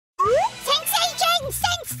Breaking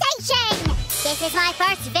sensation! This is my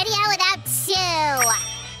first video without Sue.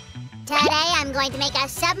 Today I'm going to make a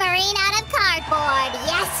submarine out of cardboard.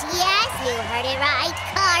 Yes, you heard it right.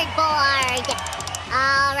 Cardboard.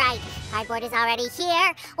 All right, cardboard is already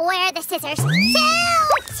here. Where are the scissors? Sue!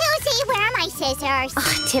 Susie, where are my scissors?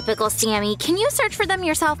 Ugh, typical Sammy. Can you search for them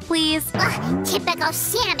yourself, please? Typical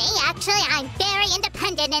Sammy. Actually, I'm very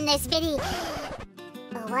independent in this video.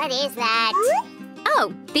 What is that?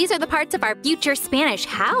 Oh, these are the parts of our future Spanish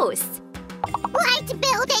house. Let's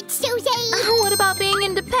build it, Susie! Oh, what about being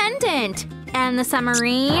independent? And the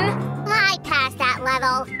submarine? I passed that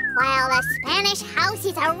level. While the Spanish house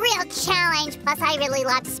is a real challenge, plus I really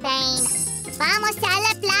love Spain. Vamos a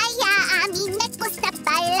la playa, a mí me gusta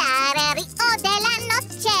bailar. Rio de la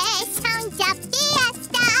noche, sounds a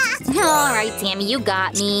fiesta. All right, Sammy, you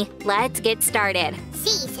got me. Let's get started.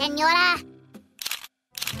 Sí, señora.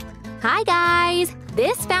 Hi, guys.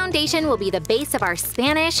 This foundation will be the base of our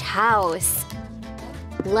Spanish house.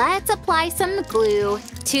 Let's apply some glue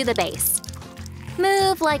to the base.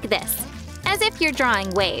 Move like this, as if you're drawing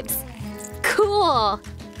waves. Cool!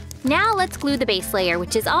 Now let's glue the base layer,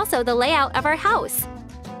 which is also the layout of our house.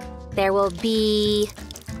 There will be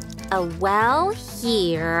a well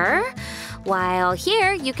here, while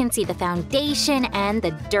here you can see the foundation and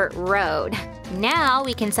the dirt road. Now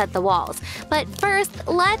we can set the walls, but first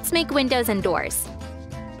let's make windows and doors.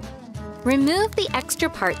 Remove the extra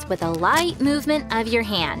parts with a light movement of your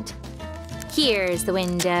hand. Here's the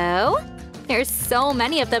window. There's so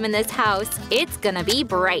many of them in this house, it's gonna be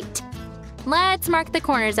bright. Let's mark the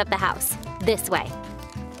corners of the house, this way.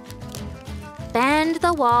 Bend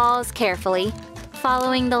the walls carefully,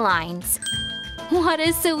 following the lines. What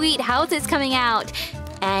a sweet house is coming out!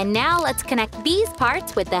 And now let's connect these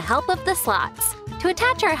parts with the help of the slots. To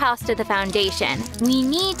attach our house to the foundation, we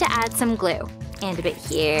need to add some glue. And a bit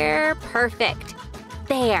here, perfect.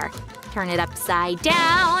 There, turn it upside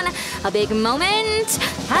down. A big moment,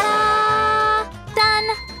 ta-da! Done!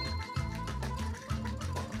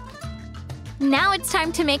 Now it's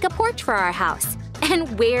time to make a porch for our house.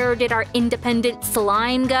 And where did our independent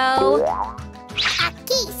slime go?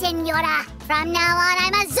 Aquí, señora. From now on,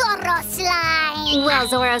 I'm a Zorro slime. Well,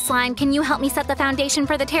 Zorro slime, can you help me set the foundation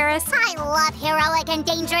for the terrace? I love heroic and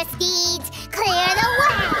dangerous deeds. Clear the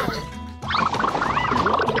way.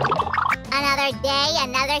 Another day,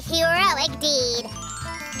 another heroic deed.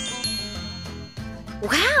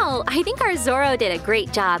 Wow, I think our Zorro did a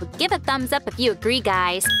great job. Give a thumbs up if you agree,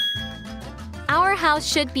 guys. Our house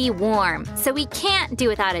should be warm, so we can't do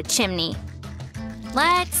without a chimney.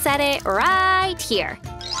 Let's set it right here.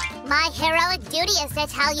 My heroic duty is to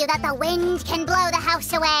tell you that the wind can blow the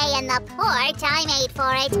house away, and the porch, I made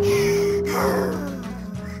for it.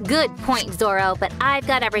 Good point, Zorro, but I've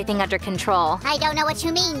got everything under control. I don't know what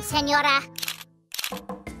you mean, senora.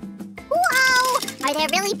 Whoa! Are there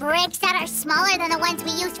really bricks that are smaller than the ones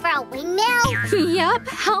we used for a windmill? Yup,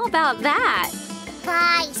 how about that?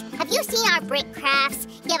 Guys, have you seen our brick crafts?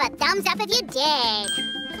 Give a thumbs up if you did.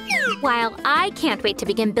 While I can't wait to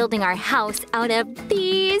begin building our house out of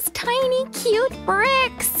these tiny cute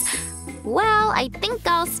bricks. Well, I think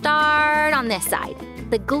I'll start on this side.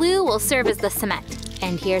 The glue will serve as the cement.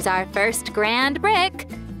 And here's our first grand brick.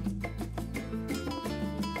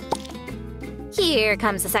 Here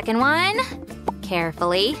comes the second one.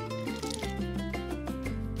 Carefully.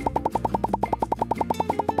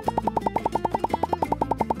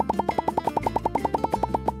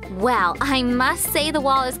 Well, I must say the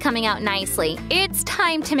wall is coming out nicely. It's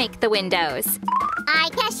time to make the windows. I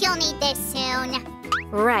guess you'll need this soon.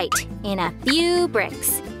 Right, in a few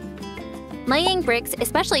bricks. Laying bricks,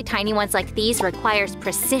 especially tiny ones like these, requires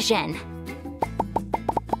precision.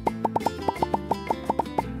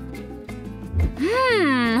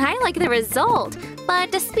 I like the result.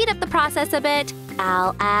 But to speed up the process a bit,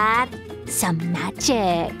 I'll add some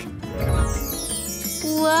magic.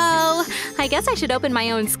 Whoa, I guess I should open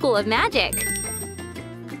my own school of magic.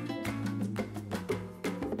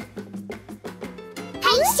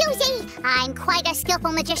 Hey, Susie! I'm quite a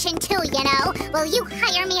skillful magician too, you know. Will you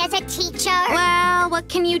hire me as a teacher? Well, what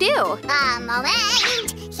can you do? A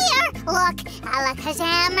moment! Here, look!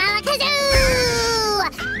 Alakazam, alakazoo!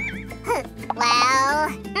 Well…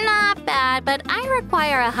 Not bad, but I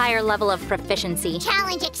require a higher level of proficiency.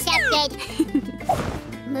 Challenge accepted!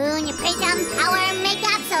 Moon, prism, power,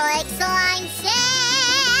 makeup, select slime,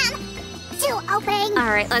 Sam! To open!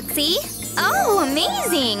 Alright, let's see. Oh,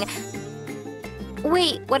 amazing!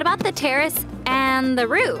 Wait, what about the terrace and the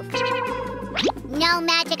roof? No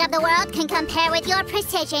magic of the world can compare with your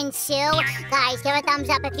precision, Sue. Guys, give a thumbs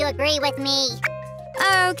up if you agree with me.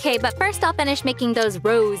 Okay, but first I'll finish making those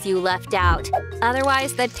rows you left out.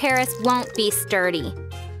 Otherwise, the terrace won't be sturdy.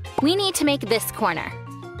 We need to make this corner.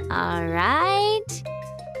 All right.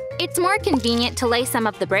 It's more convenient to lay some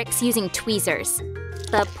of the bricks using tweezers.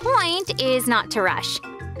 The point is not to rush.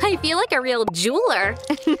 I feel like a real jeweler.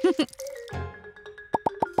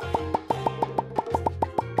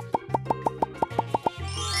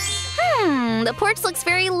 The porch looks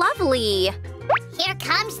very lovely. Here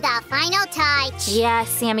comes the final touch. Yes,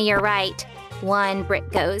 Sammy, you're right. One brick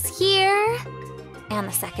goes here, and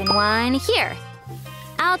the second one here.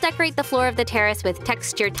 I'll decorate the floor of the terrace with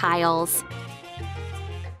textured tiles.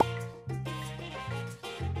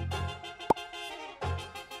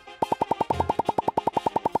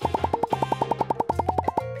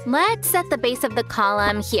 Let's set the base of the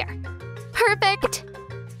column here. Perfect!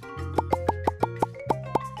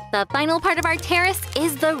 The final part of our terrace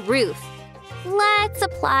is the roof. Let's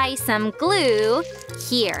apply some glue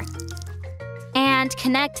here and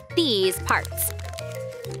connect these parts.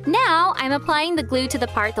 Now I'm applying the glue to the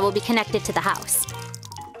part that will be connected to the house.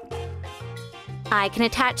 I can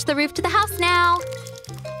attach the roof to the house now.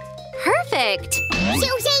 Perfect!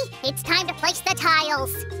 Susie, it's time to place the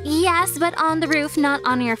tiles. Yes, but on the roof, not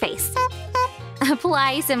on your face.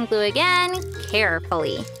 Apply some glue again,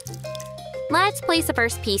 carefully. Let's place the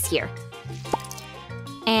first piece here.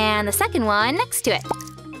 And the second one next to it.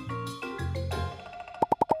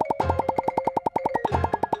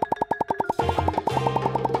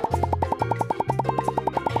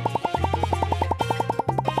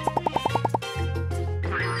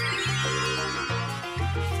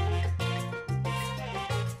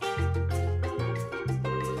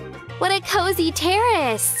 What a cozy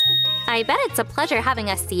terrace! I bet it's a pleasure having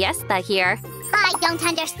a siesta here. I don't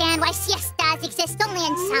understand why siestas exist only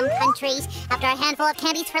in some countries. After a handful of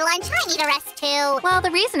candies for lunch, I need a rest too. Well,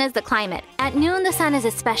 the reason is the climate. At noon, the sun is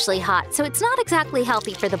especially hot, so it's not exactly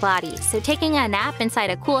healthy for the body. So taking a nap inside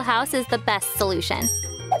a cool house is the best solution.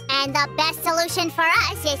 And the best solution for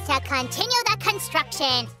us is to continue the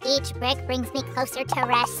construction. Each brick brings me closer to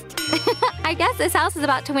rest. I guess this house is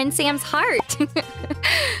about to win Sam's heart.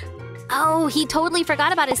 Oh, he totally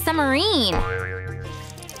forgot about his submarine.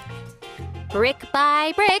 Brick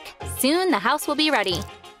by brick, soon the house will be ready.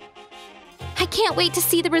 I can't wait to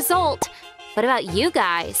see the result. What about you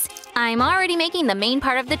guys? I'm already making the main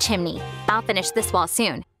part of the chimney. I'll finish this wall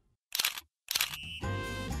soon.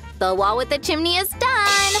 The wall with the chimney is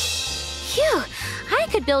done! Phew! I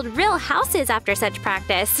could build real houses after such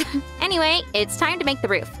practice. Anyway, it's time to make the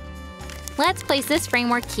roof. Let's place this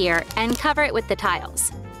framework here and cover it with the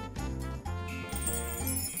tiles.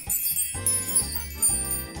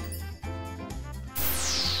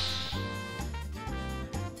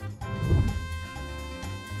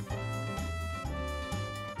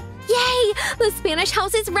 Yay! The Spanish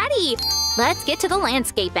house is ready! Let's get to the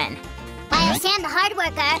landscaping. While Sam the hard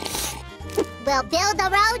worker will build the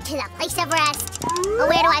road to the place of rest.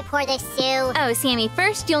 Where do I pour this, Sue? Oh, Sammy,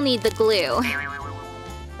 first you'll need the glue.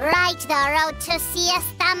 Right, the road to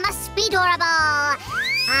siesta must be durable.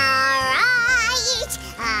 All right.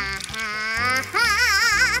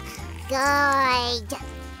 Good.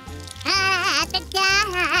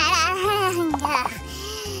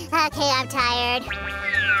 Okay, I'm tired.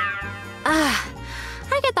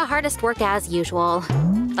 I get the hardest work as usual.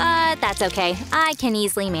 But that's okay. I can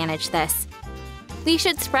easily manage this. We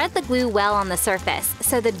should spread the glue well on the surface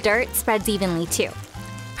so the dirt spreads evenly too.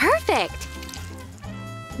 Perfect!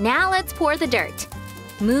 Now let's pour the dirt,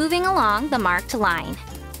 moving along the marked line.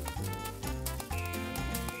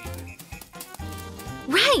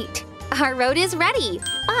 Right! Our road is ready,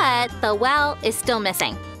 but the well is still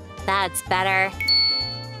missing. That's better.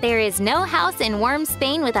 There is no house in warm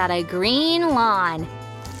Spain without a green lawn.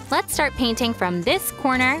 Let's start painting from this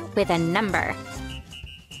corner with a number.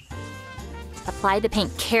 Apply the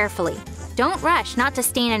paint carefully. Don't rush not to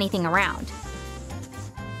stain anything around.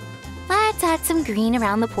 Let's add some green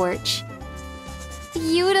around the porch.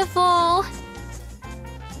 Beautiful!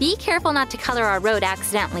 Be careful not to color our road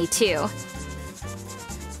accidentally, too.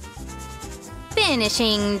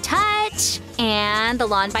 Finishing touch! And the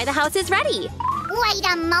lawn by the house is ready! Wait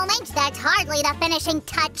a moment, that's hardly the finishing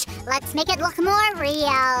touch. Let's make it look more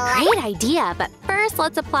real. Great idea, but first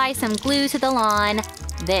let's apply some glue to the lawn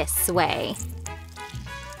this way.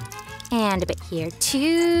 And a bit here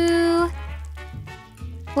too.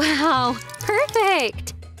 Wow,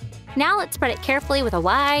 perfect! Now let's spread it carefully with a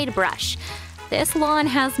wide brush. This lawn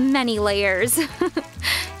has many layers.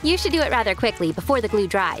 You should do it rather quickly before the glue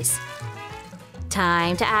dries.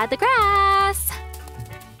 Time to add the grass.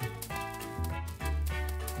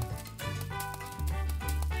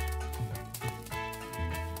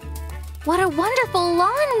 What a wonderful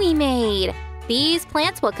lawn we made! These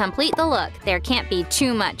plants will complete the look. There can't be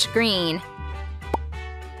too much green.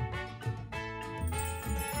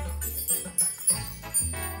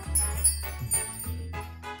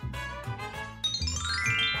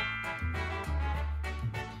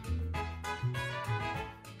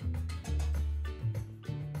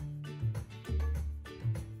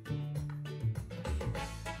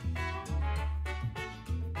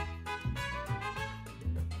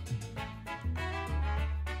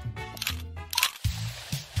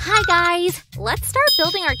 Hi guys! Let's start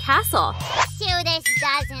building our castle. Sue, this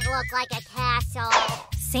doesn't look like a castle.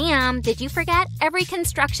 Sam, did you forget? Every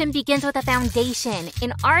construction begins with a foundation,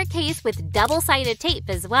 in our case with double-sided tape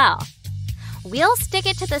as well. We'll stick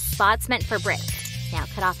it to the spots meant for bricks. Now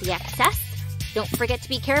cut off the excess. Don't forget to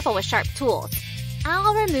be careful with sharp tools.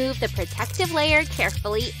 I'll remove the protective layer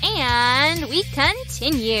carefully, and we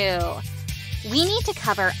continue. We need to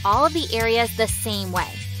cover all of the areas the same way.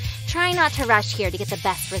 Try not to rush here to get the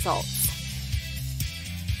best results.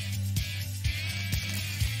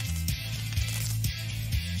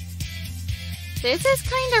 This is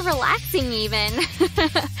kind of relaxing even.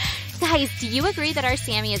 Guys, do you agree that our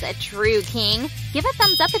Sammy is a true king? Give a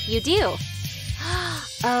thumbs up if you do.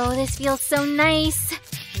 Oh, this feels so nice.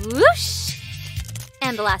 Whoosh!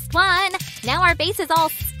 And the last one. Now our base is all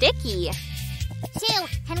sticky. Sue,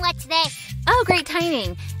 and what's this? Oh, great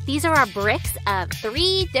timing. These are our bricks of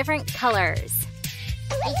 3 different colors.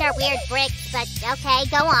 These are weird bricks, but okay,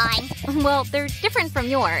 go on. Well, they're different from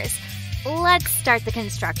yours. Let's start the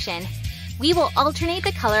construction. We will alternate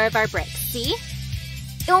the color of our bricks, see?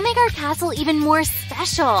 It will make our castle even more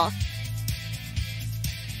special.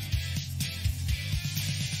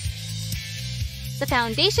 The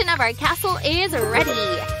foundation of our castle is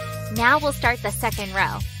ready. Now we'll start the second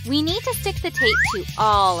row. We need to stick the tape to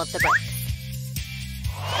all of the bricks.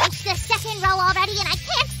 It's the second row already and I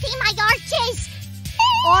can't see my arches!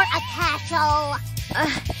 Or a castle.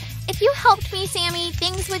 If you helped me, Sammy,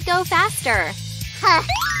 things would go faster. Huh,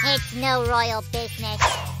 it's no royal business.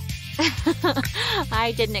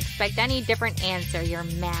 I didn't expect any different answer, Your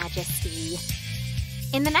Majesty.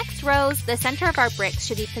 In the next rows, the center of our bricks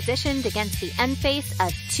should be positioned against the end face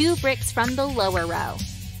of 2 bricks from the lower row.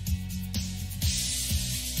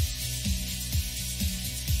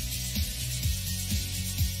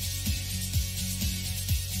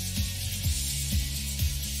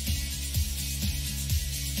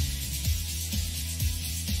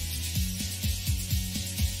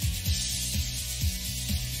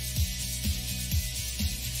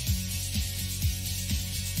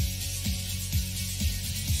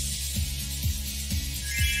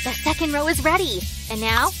 The second row is ready. And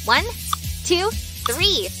now, 1, 2,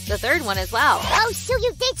 3. The third one as well. Oh, Sue,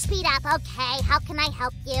 you did speed up. Okay, how can I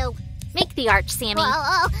help you? Make the arch, Sammy.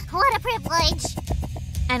 Whoa, what a privilege.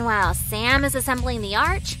 And while Sam is assembling the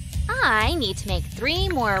arch, I need to make 3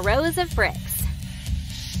 more rows of bricks.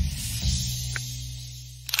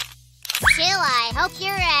 Sue, I hope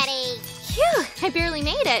you're ready. Phew, I barely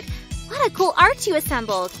made it. What a cool arch you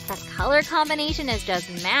assembled. The color combination is just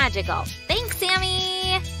magical. Thanks,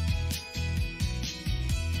 Sammy.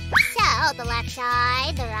 So, the left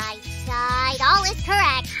side, the right side, all is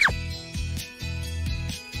correct.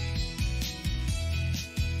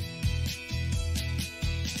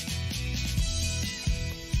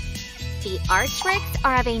 The arch bricks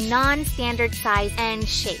are of a non-standard size and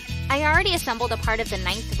shape. I already assembled a part of the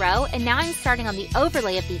 9th row, and now I'm starting on the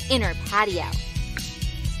overlay of the inner patio.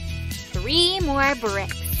 3 more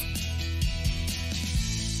bricks.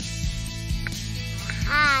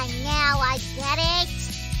 Ah, now I get it.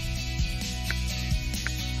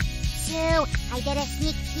 Sue, I did a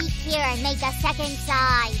sneak peek here and made the second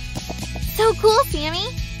side. So cool, Sammy.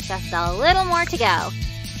 Just a little more to go.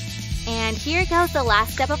 And here goes the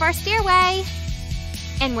last step of our stairway.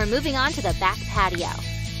 And we're moving on to the back patio.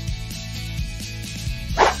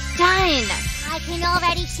 Done! I can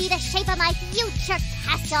already see the shape of my future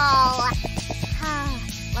castle.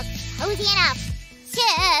 Looks cozy enough.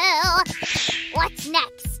 Sue, what's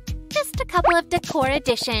next? Just a couple of decor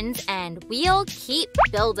additions and we'll keep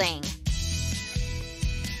building.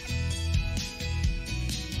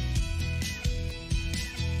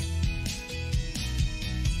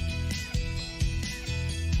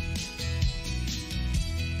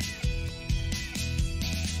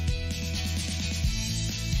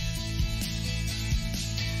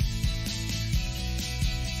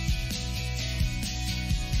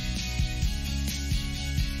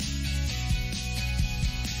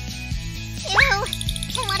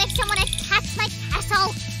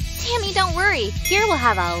 Sammy, don't worry. Here we'll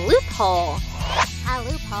have a loophole. A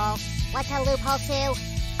loophole? What's a loophole, Sue?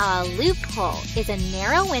 A loophole is a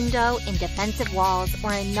narrow window in defensive walls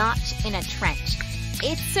or a notch in a trench.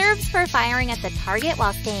 It serves for firing at the target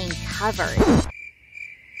while staying covered.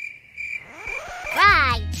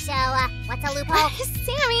 Right, so what's a loophole?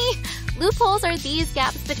 Sammy! Loopholes are these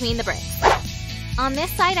gaps between the bricks. On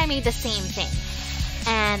this side, I made the same thing.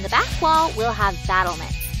 And the back wall will have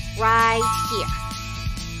battlements right here.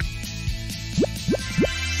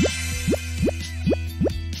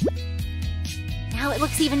 Now it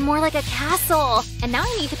looks even more like a castle. And now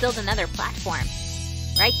I need to build another platform.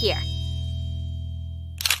 Right here.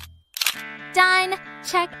 Done!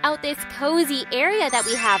 Check out this cozy area that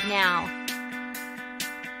we have now.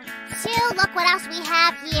 Sue, look what else we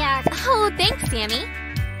have here. Oh, thanks, Sammy.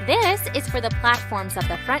 This is for the platforms of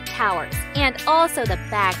the front towers and also the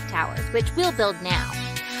back towers, which we'll build now.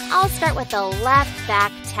 I'll start with the left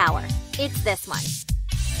back tower. It's this one.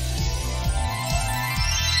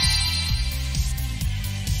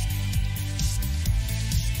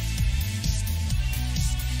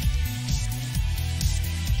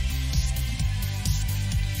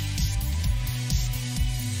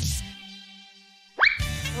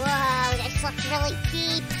 Whoa, this looks really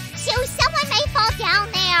deep. Sue, someone may fall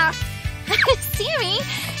down there. Sammy,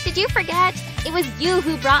 did you forget? It was you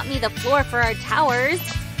who brought me the floor for our towers.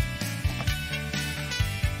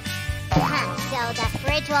 So the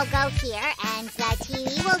fridge will go here, and the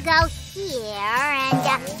TV will go here,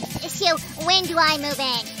 and Sue, when do I move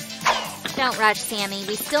in? Don't rush, Sammy.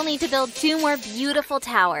 We still need to build 2 more beautiful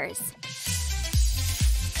towers.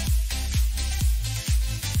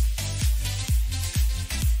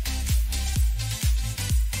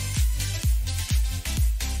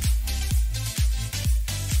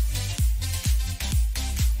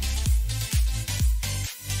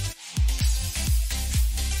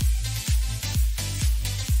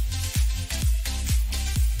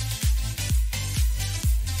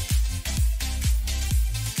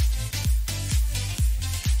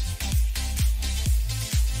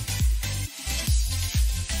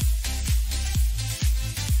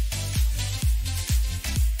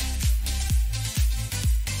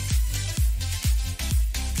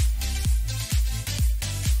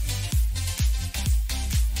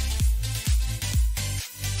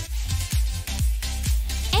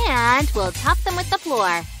 And we'll top them with the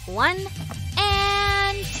floor. 1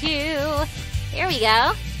 and 2. There we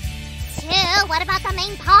go. Sue, what about the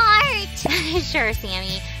main part? Sure,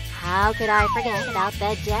 Sammy. How could I forget about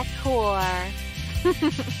the decor?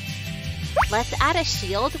 Let's add a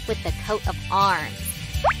shield with the coat of arms.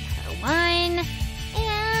 So 1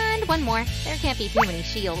 and 1 more. There can't be too many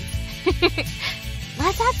shields.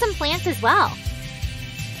 Let's add some plants as well.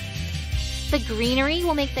 The greenery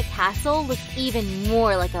will make the castle look even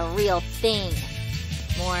more like a real thing.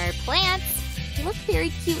 More plants. They look very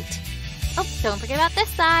cute. Oh, don't forget about this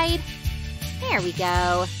side. There we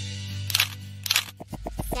go.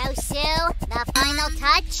 So, Sue, the final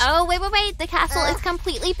touch? Oh, wait. The castle is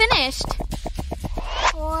completely finished.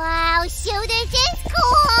 Wow, Sue, this is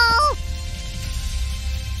cool!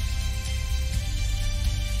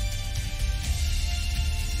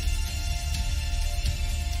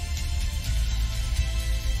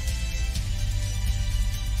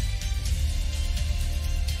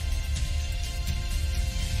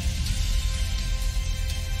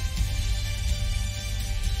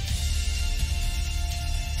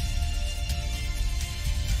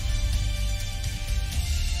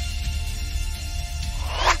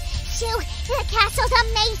 The castle's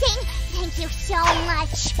amazing! Thank you so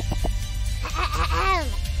much!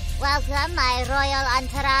 Welcome, my royal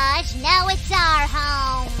entourage. Now it's our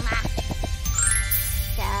home!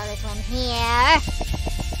 So this one here.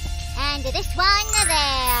 And this one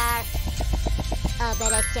there. A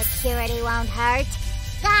bit of security won't hurt.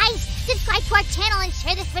 Guys, subscribe to our channel and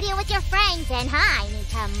share this video with your friends. And I need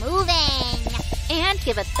to move in. And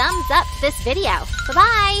give a thumbs up to this video.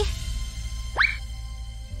 Bye-bye!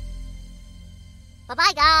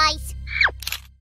 Bye-bye, guys.